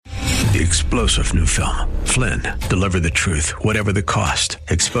the explosive new film, Flynn, Deliver the Truth, Whatever the Cost,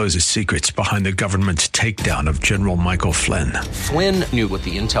 exposes secrets behind the government's takedown of General Michael Flynn. Flynn knew what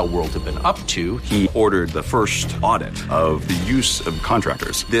the intel world had been up to. He ordered the first audit of the use of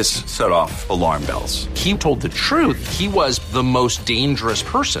contractors. This set off alarm bells. He told the truth. He was the most dangerous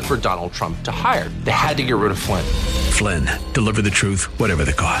person for Donald Trump to hire. They had to get rid of Flynn. Flynn, Deliver the Truth, Whatever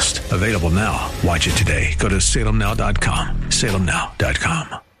the Cost. Available now. Watch it today. Go to salemnow.com.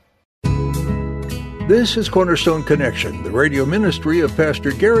 salemnow.com. This is Cornerstone Connection, the radio ministry of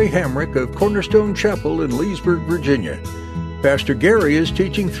Pastor Gary Hamrick of Cornerstone Chapel in Leesburg, Virginia. Pastor Gary is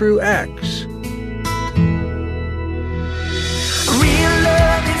teaching through Acts. Real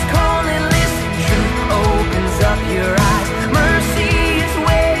love is calling, listen, truth opens up your eyes. Mercy is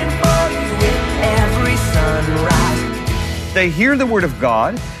waiting for you with every sunrise. They hear the Word of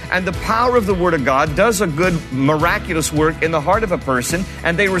God, and the power of the Word of God does a good, miraculous work in the heart of a person,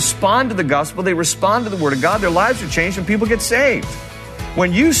 and they respond to the gospel, they respond to the Word of God, their lives are changed, and people get saved.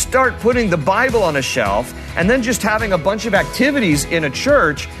 When you start putting the Bible on a shelf and then just having a bunch of activities in a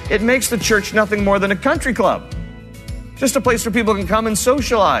church, it makes the church nothing more than a country club. Just a place where people can come and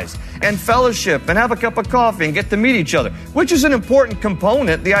socialize and fellowship and have a cup of coffee and get to meet each other, which is an important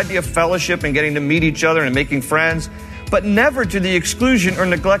component, the idea of fellowship and getting to meet each other and making friends, but never to the exclusion or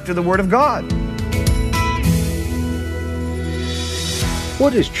neglect of the Word of God.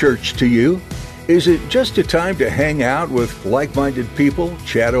 What is church to you? Is it just a time to hang out with like-minded people,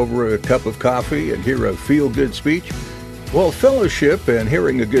 chat over a cup of coffee, and hear a feel-good speech? While fellowship and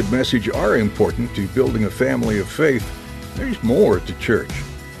hearing a good message are important to building a family of faith, there's more to church.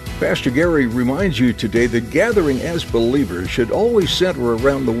 Pastor Gary reminds you today that gathering as believers should always center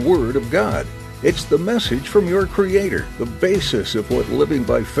around the Word of God. It's the message from your Creator, the basis of what living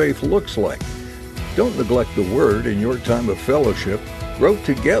by faith looks like. Don't neglect the Word in your time of fellowship. Grow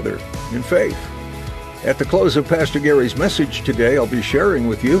together in faith. At the close of Pastor Gary's message today, I'll be sharing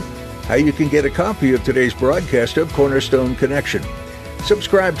with you how you can get a copy of today's broadcast of Cornerstone Connection.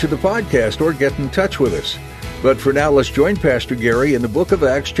 Subscribe to the podcast or get in touch with us. But for now, let's join Pastor Gary in the book of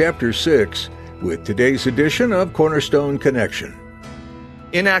Acts chapter 6 with today's edition of Cornerstone Connection.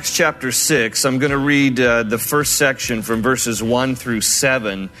 In Acts chapter 6, I'm going to read the first section from verses 1 through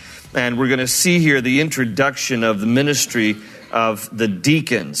 7, and we're going to see here the introduction of the ministry of the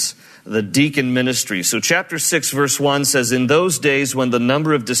deacons, the deacon ministry. So chapter 6, verse 1 says, "In those days when the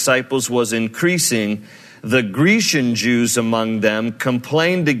number of disciples was increasing, the Grecian Jews among them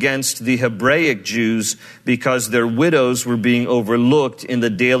complained against the Hebraic Jews because their widows were being overlooked in the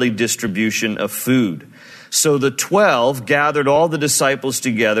daily distribution of food. So the 12 gathered all the disciples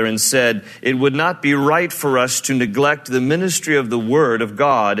together and said, 'It would not be right for us to neglect the ministry of the Word of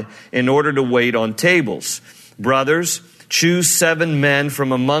God in order to wait on tables. Brothers, choose 7 men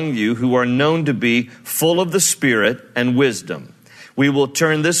from among you who are known to be full of the Spirit and wisdom. We will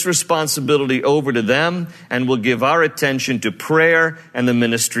turn this responsibility over to them and will give our attention to prayer and the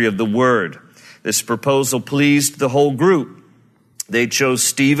ministry of the Word.' This proposal pleased the whole group. They chose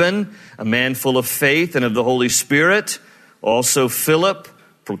Stephen, a man full of faith and of the Holy Spirit, also Philip,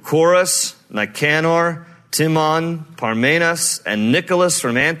 Prochorus, Nicanor, Timon, Parmenas, and Nicholas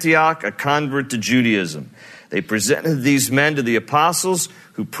from Antioch, a convert to Judaism. They presented these men to the apostles,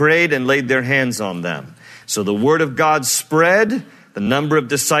 who prayed and laid their hands on them. So the word of God spread, the number of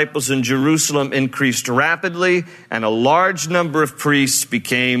disciples in Jerusalem increased rapidly, and a large number of priests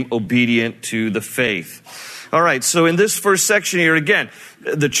became obedient to the faith." All right, so in this first section here, again,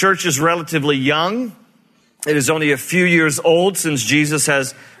 the church is relatively young. It is only a few years old since Jesus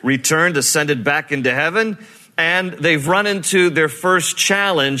has returned, ascended back into heaven. And they've run into their first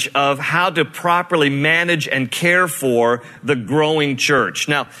challenge of how to properly manage and care for the growing church.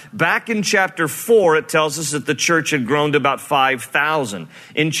 Now, back in chapter 4, it tells us that the church had grown to about 5,000.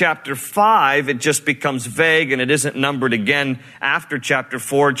 In chapter 5, it just becomes vague, and it isn't numbered again after chapter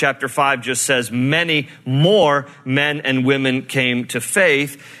 4. Chapter 5 just says many more men and women came to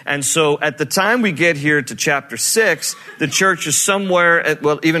faith. And so at the time we get here to chapter 6, the church is somewhere,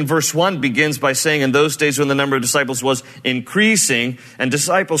 even verse 1 begins by saying, "In those days when the number of disciples was increasing," and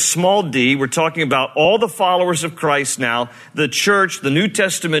disciples, small d, we're talking about all the followers of Christ now. The church, the New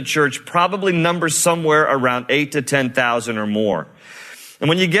Testament church, probably numbers somewhere around 8 to 10,000 or more. And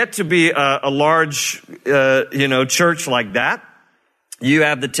when you get to be a large, church like that, you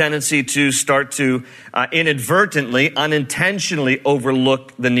have the tendency to start to inadvertently, unintentionally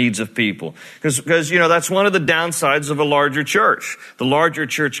overlook the needs of people. Because, that's one of the downsides of a larger church. The larger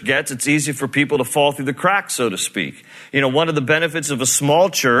church gets, it's easy for people to fall through the cracks, so to speak. One of the benefits of a small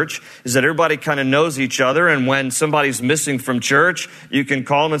church is that everybody kind of knows each other, and when somebody's missing from church, you can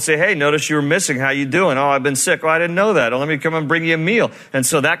call them and say, hey, notice you were missing. How you doing? Oh, I've been sick. Oh, I didn't know that. Oh, let me come and bring you a meal. And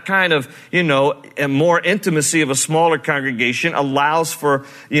so that kind of, a more intimacy of a smaller congregation allows for,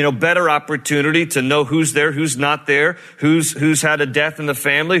 better opportunity to know who's there, who's not there, who's had a death in the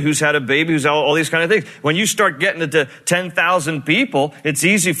family, who's had a baby, who's all these kind of things. When you start getting into 10,000 people, it's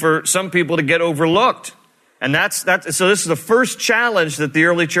easy for some people to get overlooked. And so this is the first challenge that the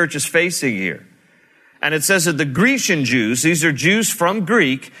early church is facing here. And it says that the Grecian Jews, these are Jews from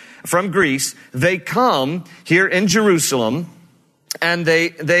Greece, they come here in Jerusalem and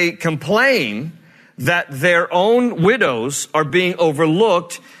they complain that their own widows are being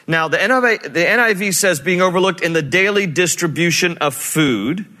overlooked. Now, the NIV says being overlooked in the daily distribution of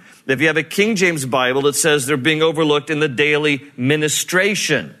food. If you have a King James Bible, it says they're being overlooked in the daily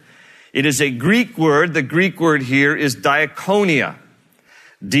ministration. It is a Greek word. The Greek word here is diakonia.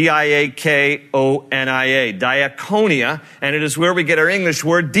 D-I-A-K-O-N-I-A. Diakonia. And it is where we get our English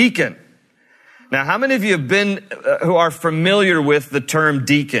word deacon. Now, how many of you have been, who are familiar with the term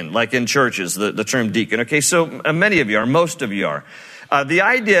deacon, like in churches, the term deacon? Okay, so many of you are, most of you are. The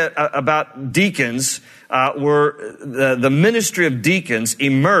idea about deacons were the ministry of deacons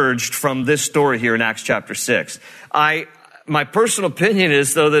emerged from this story here in Acts chapter 6. My personal opinion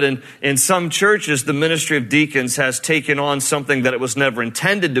is, though, that in some churches, the ministry of deacons has taken on something that it was never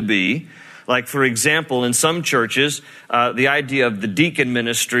intended to be. Like, for example, in some churches, the idea of the deacon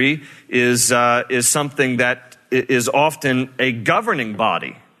ministry is something that is often a governing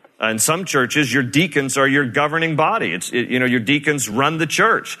body. In some churches, your deacons are your governing body. Your deacons run the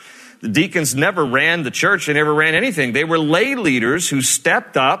church. The deacons never ran the church. They never ran anything. They were lay leaders who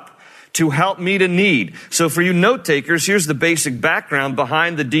stepped up to help meet a need. So for you note takers, here's the basic background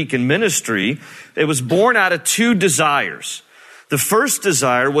behind the deacon ministry. It was born out of two desires. The first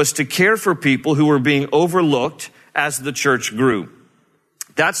desire was to care for people who were being overlooked as the church grew.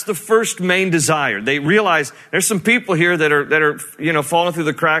 That's the first main desire. They realize there's some people here that are falling through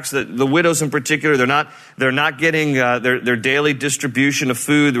the cracks. That the widows in particular, they're not getting their daily distribution of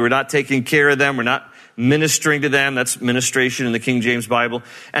food. We're not taking care of them. We're not ministering to them. That's ministration in the King James Bible.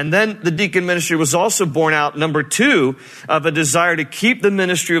 And then the deacon ministry was also born out, number two, of a desire to keep the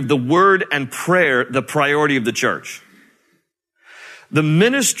ministry of the word and prayer the priority of the church. The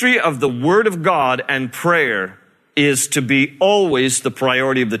ministry of the Word of God and prayer is to be always the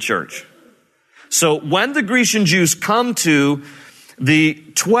priority of the church. So when the Grecian Jews come to the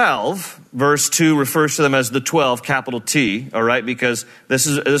 12, verse 2 refers to them as the 12, capital T, all right, because this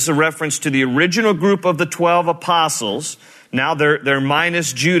is a reference to the original group of the 12 apostles. Now they're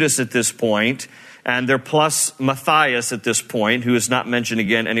minus Judas at this point, and they're plus Matthias at this point, who is not mentioned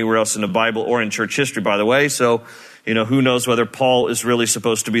again anywhere else in the Bible or in church history, by the way. So, who knows whether Paul is really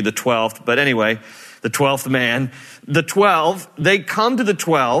supposed to be the 12th. But anyway, the 12th man. The 12, they come to the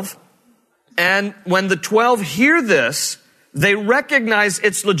 12, and when the 12 hear this, they recognize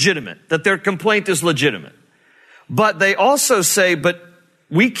it's legitimate, that their complaint is legitimate. But they also say, but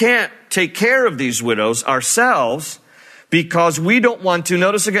we can't take care of these widows ourselves because we don't want to.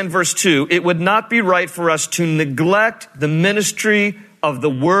 Notice again verse 2, it would not be right for us to neglect the ministry of the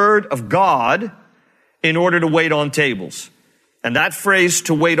Word of God in order to wait on tables. And that phrase,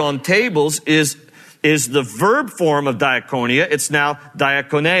 to wait on tables, is the verb form of diakonia. It's now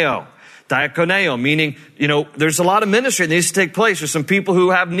diakoneo. Diakoneo, meaning, there's a lot of ministry that needs to take place. There's some people who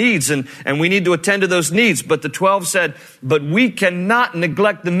have needs, and we need to attend to those needs. But the 12 said, but we cannot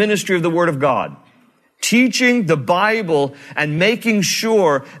neglect the ministry of the Word of God. Teaching the Bible and making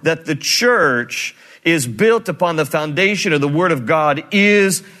sure that the church is built upon the foundation of the Word of God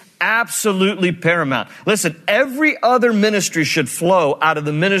is absolutely paramount. Listen, every other ministry should flow out of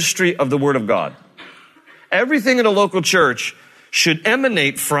the ministry of the Word of God. Everything in a local church should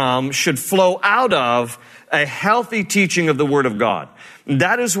emanate from, should flow out of a healthy teaching of the Word of God.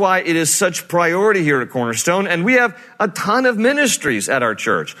 That is why it is such priority here at Cornerstone, and we have a ton of ministries at our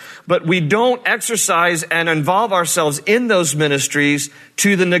church, but we don't exercise and involve ourselves in those ministries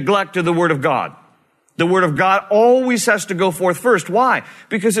to the neglect of the Word of God. The Word of God always has to go forth first. Why?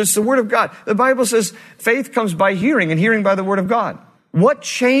 Because it's the Word of God. The Bible says faith comes by hearing and hearing by the Word of God. What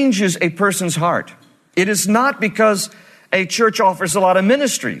changes a person's heart? It is not because a church offers a lot of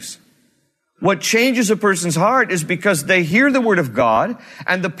ministries. What changes a person's heart is because they hear the Word of God,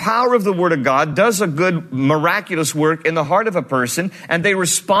 and the power of the Word of God does a good, miraculous work in the heart of a person, and they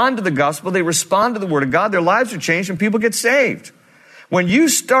respond to the gospel, they respond to the Word of God, their lives are changed, and people get saved. When you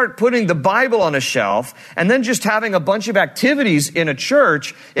start putting the Bible on a shelf, and then just having a bunch of activities in a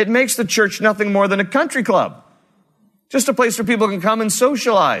church, it makes the church nothing more than a country club. Just a place where people can come and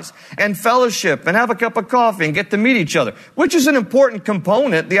socialize and fellowship and have a cup of coffee and get to meet each other, which is an important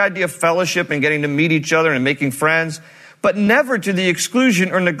component, the idea of fellowship and getting to meet each other and making friends, but never to the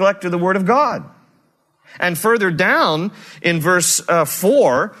exclusion or neglect of the Word of God. And further down in verse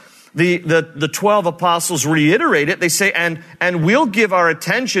 4, the 12 apostles reiterate it. They say, and we'll give our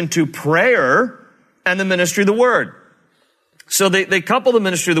attention to prayer and the ministry of the Word. So they couple the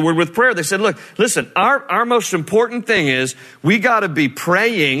ministry of the Word with prayer. They said, look, listen, our most important thing is we got to be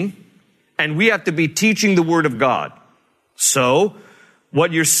praying and we have to be teaching the Word of God. So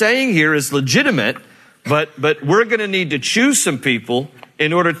what you're saying here is legitimate, but we're going to need to choose some people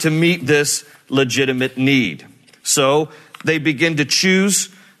in order to meet this legitimate need. So they begin to choose.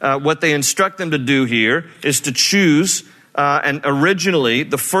 What they instruct them to do here is to choose, and originally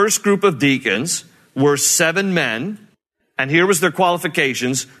the first group of deacons were 7 men. And here was their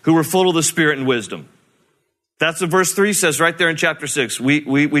qualifications, who were full of the Spirit and wisdom. That's what verse 3 says right there in chapter 6.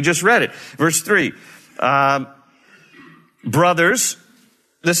 We just read it. Verse 3. Brothers,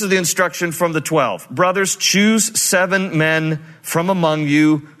 this is the instruction from the 12. Brothers, choose 7 men from among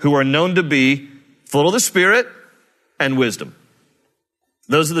you who are known to be full of the Spirit and wisdom.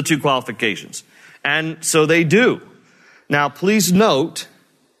 Those are the 2 qualifications. And so they do. Now, please note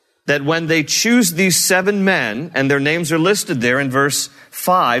that when they choose these 7 men, and their names are listed there in verse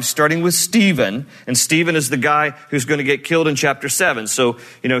 5, starting with Stephen, and Stephen is the guy who's going to get killed in chapter 7. So,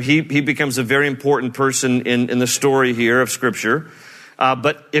 he becomes a very important person in the story here of Scripture.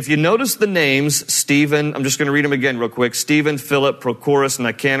 But if you notice the names, Stephen, I'm just going to read them again real quick. Stephen, Philip, Prochorus,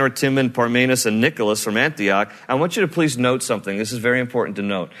 Nicanor, Timon, Parmenas, and Nicholas from Antioch. I want you to please note something. This is very important to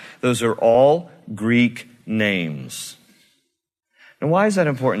note. Those are all Greek names. And why is that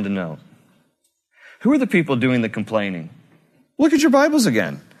important to note? Who are the people doing the complaining? Look at your Bibles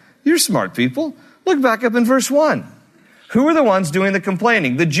again. You're smart people. Look back up in verse 1. Who are the ones doing the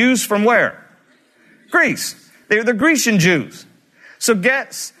complaining? The Jews from where? Greece. They're the Grecian Jews. So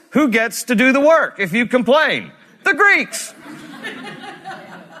guess who gets to do the work if you complain? The Greeks.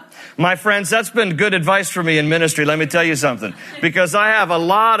 My friends, that's been good advice for me in ministry, let me tell you something. Because I have a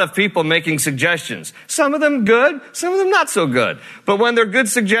lot of people making suggestions. Some of them good, some of them not so good. But when they're good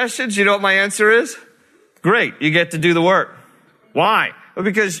suggestions, you know what my answer is? Great, you get to do the work. Why? Well,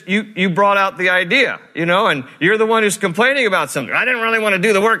 because you brought out the idea, and you're the one who's complaining about something. I didn't really want to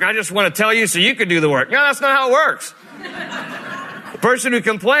do the work, I just want to tell you so you could do the work. No, that's not how it works. The person who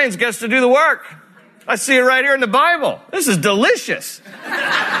complains gets to do the work. I see it right here in the Bible. This is delicious.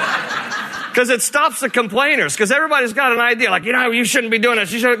 Because it stops the complainers. Because everybody's got an idea. Like, you shouldn't be doing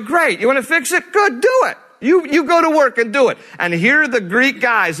this. You should. Great. You want to fix it? Good. Do it. You go to work and do it. And here are the Greek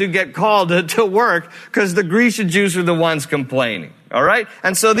guys who get called to work because the Grecian Jews are the ones complaining. All right?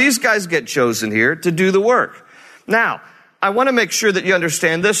 And so these guys get chosen here to do the work. Now, I want to make sure that you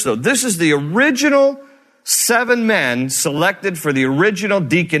understand this, though. This is the original 7 men selected for the original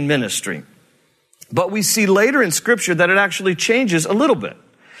deacon ministry. But we see later in Scripture that it actually changes a little bit.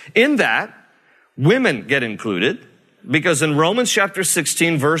 In that, women get included, because in Romans chapter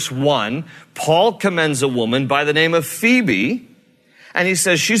 16, verse 1, Paul commends a woman by the name of Phoebe, and he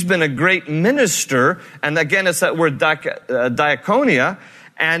says she's been a great minister, and again, it's that word diakonia,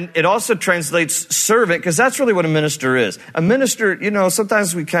 and it also translates servant, because that's really what a minister is. A minister,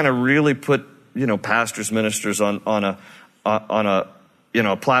 sometimes we kind of really put, pastors, ministers on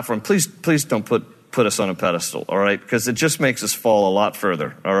a platform. Please don't put us on a pedestal, all right? Because it just makes us fall a lot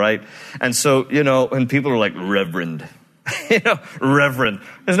further, all right? And so, when people are like, Reverend, Reverend.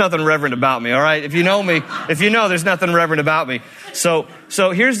 There's nothing reverend about me, all right? If you know me, there's nothing reverend about me. So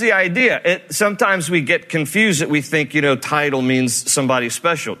here's the idea. Sometimes we get confused that we think, title means somebody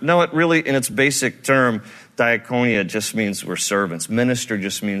special. No, it really, in its basic term, diakonia just means we're servants. Minister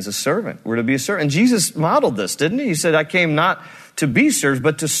just means a servant. We're to be a servant. And Jesus modeled this, didn't he? He said, I came not to be served,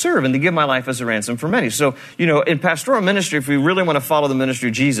 but to serve and to give my life as a ransom for many. So, in pastoral ministry, if we really want to follow the ministry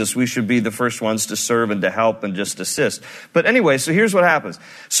of Jesus, we should be the first ones to serve and to help and just assist. But anyway, so here's what happens.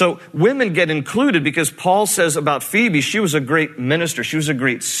 So women get included because Paul says about Phoebe, she was a great minister. She was a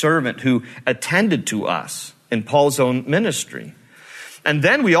great servant who attended to us in Paul's own ministry. And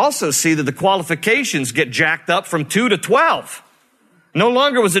then we also see that the qualifications get jacked up from 2 to 12. No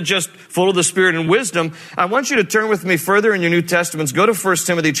longer was it just full of the Spirit and wisdom. I want you to turn with me further in your New Testaments. Go to 1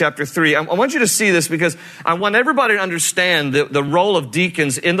 Timothy chapter 3. I want you to see this because I want everybody to understand the role of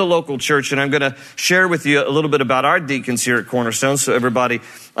deacons in the local church. And I'm going to share with you a little bit about our deacons here at Cornerstone so everybody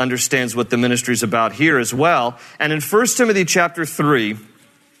understands what the ministry is about here as well. And in 1 Timothy chapter 3,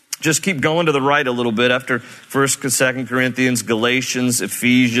 just keep going to the right a little bit after 1st and 2nd Corinthians, Galatians,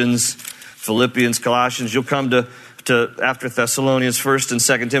 Ephesians, Philippians, Colossians. You'll come to after Thessalonians, 1st and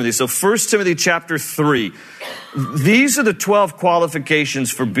 2nd Timothy. So 1 Timothy chapter 3. These are the 12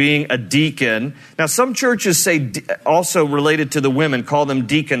 qualifications for being a deacon. Now, some churches say also related to the women, call them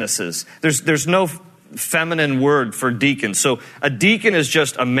deaconesses. There's no feminine word for deacon. So a deacon is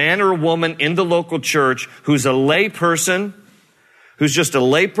just a man or a woman in the local church who's a lay person, who's just a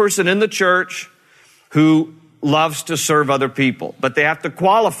lay person in the church who loves to serve other people. But they have to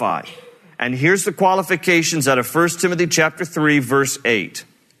qualify. And here's the qualifications out of 1 Timothy chapter 3, verse 8.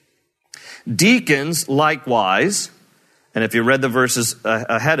 Deacons, likewise, and if you read the verses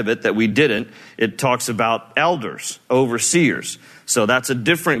ahead of it that we didn't, it talks about elders, overseers. So that's a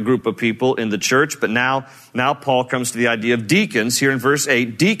different group of people in the church. But now Paul comes to the idea of deacons here in verse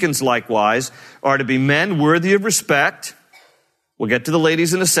 8. Deacons, likewise, are to be men worthy of respect. We'll get to the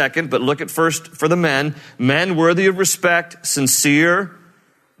ladies in a second, but look at first for the men. Men worthy of respect, sincere,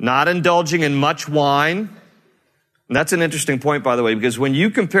 not indulging in much wine. And that's an interesting point, by the way, because when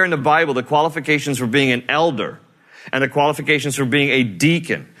you compare in the Bible the qualifications for being an elder and the qualifications for being a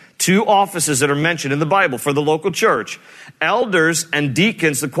deacon, two offices that are mentioned in the Bible for the local church, elders and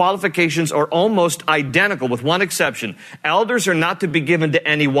deacons, the qualifications are almost identical with one exception. Elders are not to be given to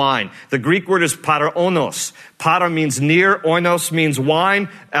any wine. The Greek word is paraonos. Para means near, oinos means wine.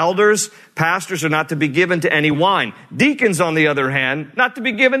 Elders, pastors are not to be given to any wine. Deacons, on the other hand, not to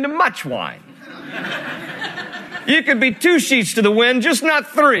be given to much wine. You could be 2 sheets to the wind, just not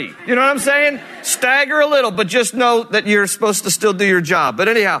 3. You know what I'm saying? Stagger a little, but just know that you're supposed to still do your job. But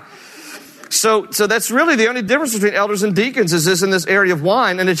anyhow, so that's really the only difference between elders and deacons is this in this area of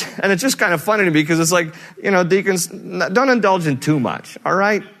wine. And it's just kind of funny to me because it's like, deacons, don't indulge in too much, all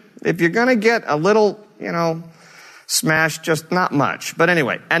right? If you're going to get a little, smash, just not much. But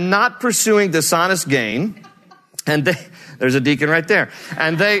anyway, and not pursuing dishonest gain. And there's a deacon right there.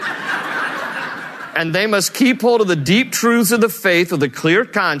 And they must keep hold of the deep truths of the faith with a clear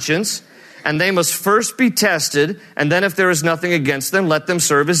conscience, and they must first be tested, and then if there is nothing against them, let them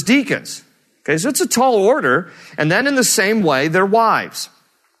serve as deacons. Okay, so it's a tall order. And then in the same way, their wives.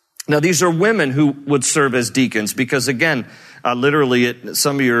 Now, these are women who would serve as deacons because, again, literally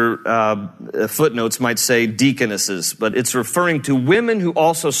some of your footnotes might say deaconesses, but it's referring to women who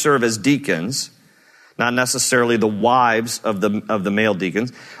also serve as deacons, not necessarily the wives of the male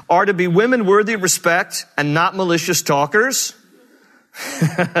deacons, are to be women worthy of respect and not malicious talkers,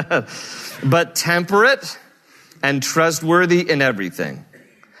 but temperate and trustworthy in everything.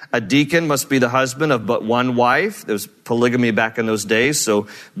 A deacon must be the husband of but one wife. There was polygamy back in those days, so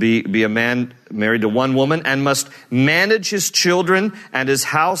be a man married to one woman, and must manage his children and his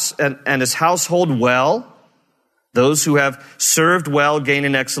house and his household well. Those who have served well gain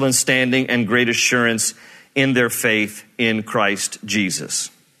an excellent standing and great assurance in their faith in Christ Jesus.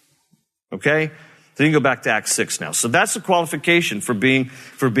 Okay? So you can go back to Acts 6 now. So that's the qualification for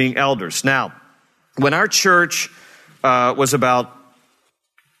being elders. Now, when our church was about,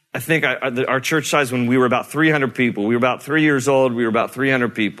 I think our church size when we were about 300 people. We were about 3 years old. We were about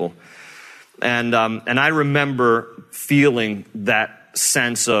 300 people. And I remember feeling that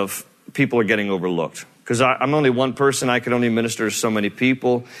sense of people are getting overlooked. Because I'm only one person, I can only minister to so many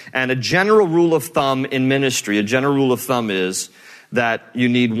people. And a general rule of thumb in ministry, is that you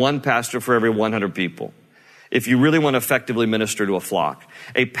need one pastor for every 100 people. If you really want to effectively minister to a flock.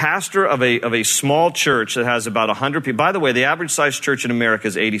 A pastor of a small church that has about 100 people. By the way, the average size church in America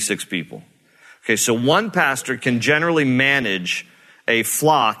is 86 people. Okay, so one pastor can generally manage a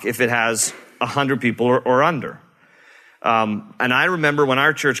flock if it has 100 people or under. And I remember when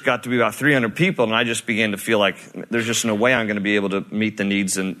our church got to be about 300 people, and I just began to feel like there's just no way I'm going to be able to meet the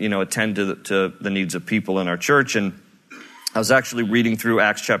needs and, attend to the needs of people in our church. And I was actually reading through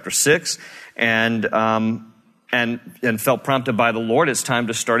Acts chapter 6 and felt prompted by the Lord, it's time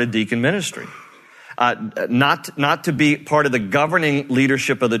to start a deacon ministry. Not to be part of the governing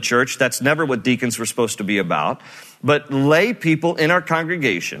leadership of the church. That's never what deacons were supposed to be about. But lay people in our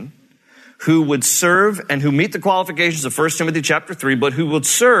congregation who would serve and who meet the qualifications of 1 Timothy chapter 3, but who would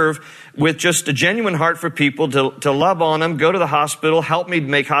serve with just a genuine heart for people, to love on them, go to the hospital, help me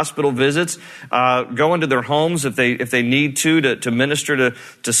make hospital visits, go into their homes if they need to minister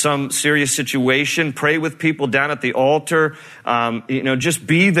to some serious situation, pray with people down at the altar, just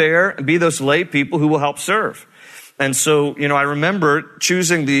be there, be those lay people who will help serve. And so, I remember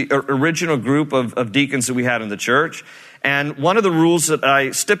choosing the original group of deacons that we had in the church. And one of the rules that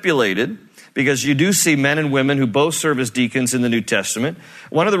I stipulated, because you do see men and women who both serve as deacons in the New Testament,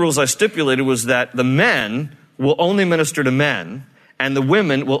 one of the rules I stipulated was that the men will only minister to men, and the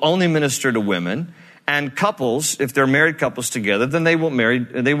women will only minister to women. And couples, if they're married couples together, then they will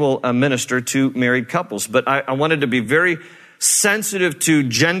minister to married couples. But I wanted to be very sensitive to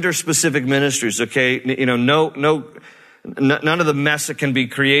gender-specific ministries, okay? None of the mess that can be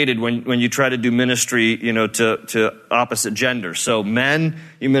created when you try to do ministry, to opposite gender. So men,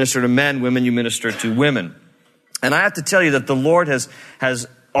 you minister to men, women, you minister to women. And I have to tell you that the Lord has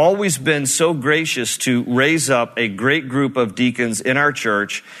always been so gracious to raise up a great group of deacons in our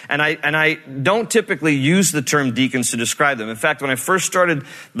church. And I don't typically use the term deacons to describe them. In fact, when I first started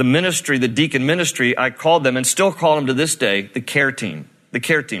the ministry, the deacon ministry, I called them, and still call them to this day, the care team. The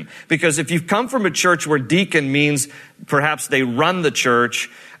care team. Because if you've come from a church where deacon means perhaps they run the church,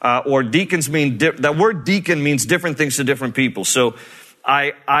 or deacons that word deacon means different things to different people. So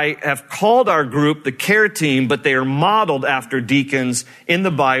I have called our group the care team, but they are modeled after deacons in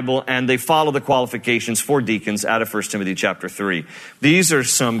the Bible, and they follow the qualifications for deacons out of 1 Timothy chapter 3. These are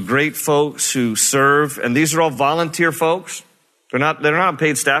some great folks who serve, and these are all volunteer folks. They're not on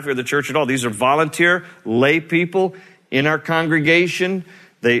paid staff here at the church at all. These are volunteer lay people in our congregation.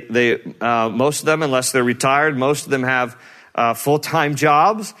 They most of them, unless they're retired, most of them have full-time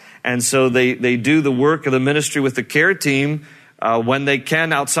jobs. And so they do the work of the ministry with the care team when they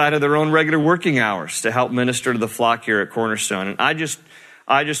can outside of their own regular working hours to help minister to the flock here at Cornerstone. And I just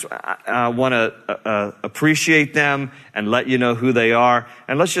want to appreciate them and let you know who they are.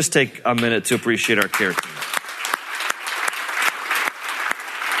 And let's just take a minute to appreciate our care team.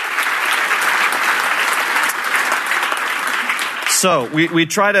 So we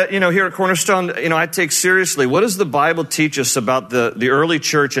try to, here at Cornerstone, I take seriously, what does the Bible teach us about the early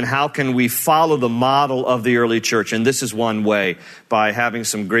church, and how can we follow the model of the early church? And this is one way, by having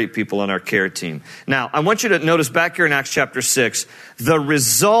some great people on our care team. Now, I want you to notice back here in Acts chapter 6, the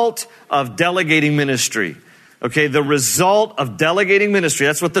result of delegating ministry. Okay, the result of delegating ministry.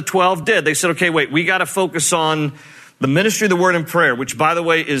 That's what the 12 did. They said, okay, wait, we got to focus on the ministry of the word and prayer, which, by the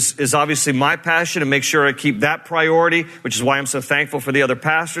way, is obviously my passion, and make sure I keep that priority, which is why I'm so thankful for the other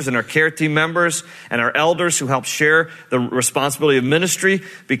pastors and our care team members and our elders who help share the responsibility of ministry.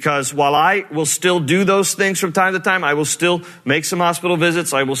 Because while I will still do those things from time to time, I will still make some hospital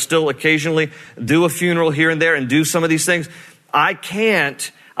visits, I will still occasionally do a funeral here and there and do some of these things, I can't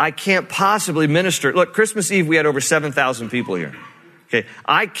possibly minister. Look, Christmas Eve, we had over 7,000 people here. Okay,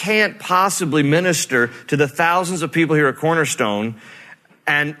 I can't possibly minister to the thousands of people here at Cornerstone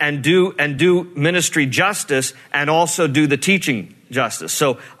and do ministry justice, and also do the teaching justice.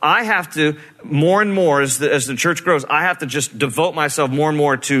 So I have to, more and more, as the church grows, I have to just devote myself more and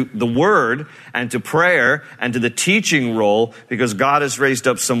more to the word and to prayer and to the teaching role, because God has raised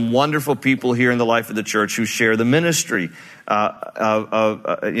up some wonderful people here in the life of the church who share the ministry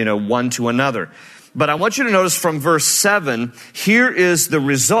one to another. But I want you to notice from verse 7, here is the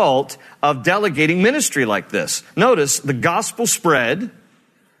result of delegating ministry like this. Notice, the gospel spread,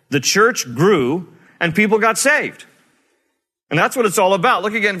 the church grew, and people got saved. And that's what it's all about.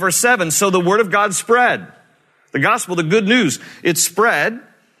 Look again, verse 7. So the word of God spread. The gospel, the good news, it spread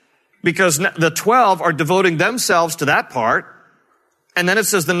because the 12 are devoting themselves to that part. And then it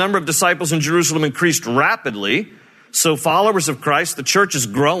says the number of disciples in Jerusalem increased rapidly. So followers of Christ, the church is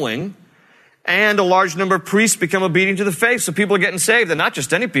growing. And a large number of priests become obedient to the faith. So people are getting saved. And not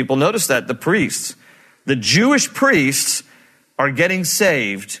just any people. Notice that the priests, the Jewish priests, are getting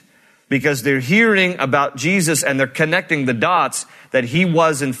saved because they're hearing about Jesus, and they're connecting the dots that he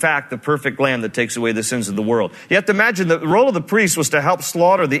was, in fact, the perfect lamb that takes away the sins of the world. You have to imagine the role of the priest was to help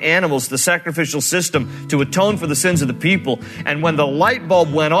slaughter the animals, the sacrificial system, to atone for the sins of the people. And when the light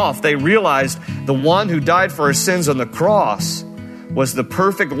bulb went off, they realized the one who died for our sins on the cross was the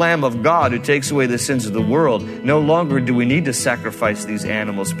perfect Lamb of God who takes away the sins of the world. No longer do we need to sacrifice these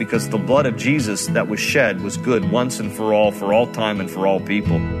animals, because the blood of Jesus that was shed was good once and for all time and for all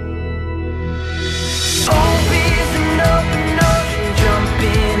people. Open ocean, jump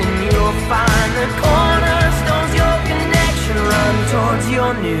in and you'll find the cornerstone's your connection. Run towards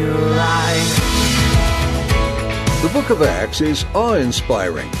your new life. The book of Acts is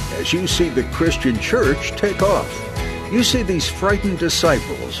awe-inspiring as you see the Christian church take off. You see these frightened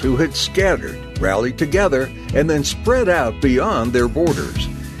disciples who had scattered, rallied together, and then spread out beyond their borders.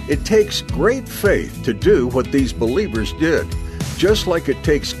 It takes great faith to do what these believers did, just like it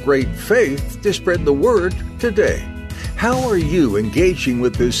takes great faith to spread the word today. How are you engaging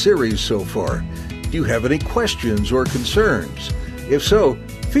with this series so far? Do you have any questions or concerns? If so,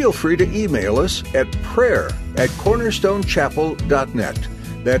 feel free to email us at prayer@cornerstonechapel.net.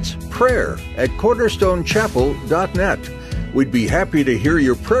 That's prayer@cornerstonechapel.net. We'd be happy to hear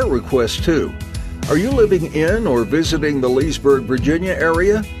your prayer requests too. Are you living in or visiting the Leesburg, Virginia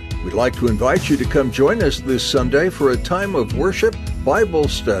area? We'd like to invite you to come join us this Sunday for a time of worship, Bible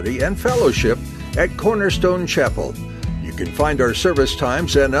study, and fellowship at Cornerstone Chapel. You can find our service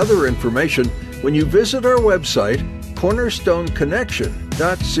times and other information when you visit our website,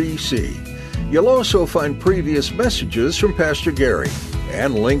 cornerstoneconnection.cc. You'll also find previous messages from Pastor Gary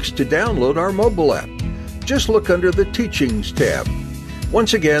and links to download our mobile app. Just look under the Teachings tab.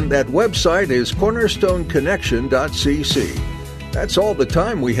 Once again, that website is cornerstoneconnection.cc. That's all the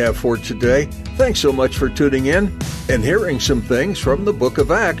time we have for today. Thanks so much for tuning in and hearing some things from the book of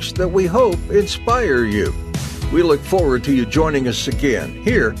Acts that we hope inspire you. We look forward to you joining us again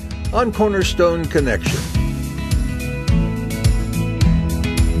here on Cornerstone Connection.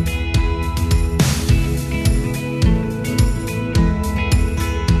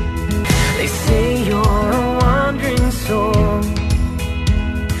 They say you're a wandering soul,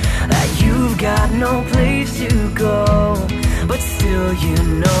 that you've got no place to go, but still you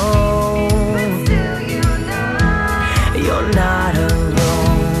know, you're not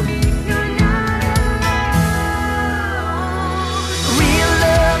alone. Real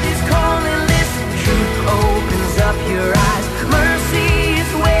love is calling, listen, truth opens up your eyes. Mercy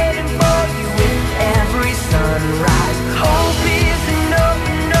is waiting for you with every sunrise. Hope is an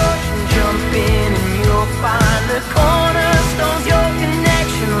open ocean, jump in and you'll find the cornerstone's your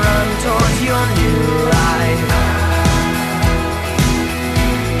connection. Run towards your new life.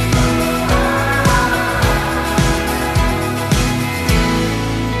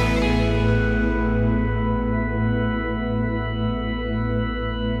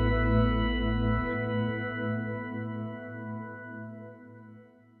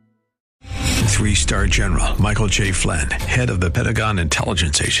 Three-star General Michael J. Flynn, head of the Pentagon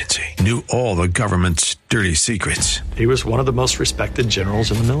Intelligence Agency, knew all the government's dirty secrets. He was one of the most respected generals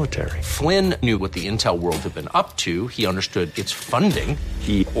in the military. Flynn knew what the intel world had been up to. He understood its funding.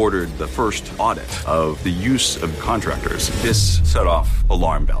 He ordered the first audit of the use of contractors. This set off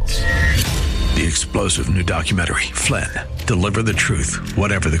alarm bells. The explosive new documentary, Flynn, Deliver the Truth,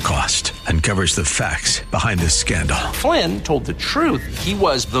 Whatever the Cost, uncovers the facts behind this scandal. Flynn told the truth. He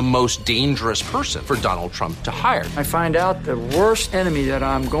was the most dangerous person for Donald Trump to hire. I find out the worst enemy that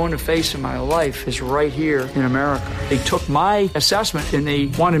I'm going to face in my life is right here in America. They took my assessment and they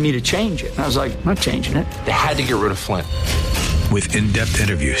wanted me to change it. And I was like, I'm not changing it. They had to get rid of Flynn. With in-depth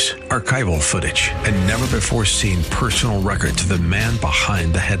interviews, archival footage, and never-before-seen personal records of the man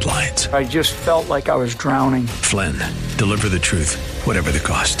behind the headlines. I just felt like I was drowning. Flynn, Deliver the Truth, Whatever the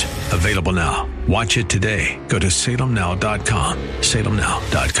Cost. Available now. Watch it today. Go to salemnow.com.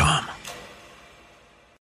 salemnow.com.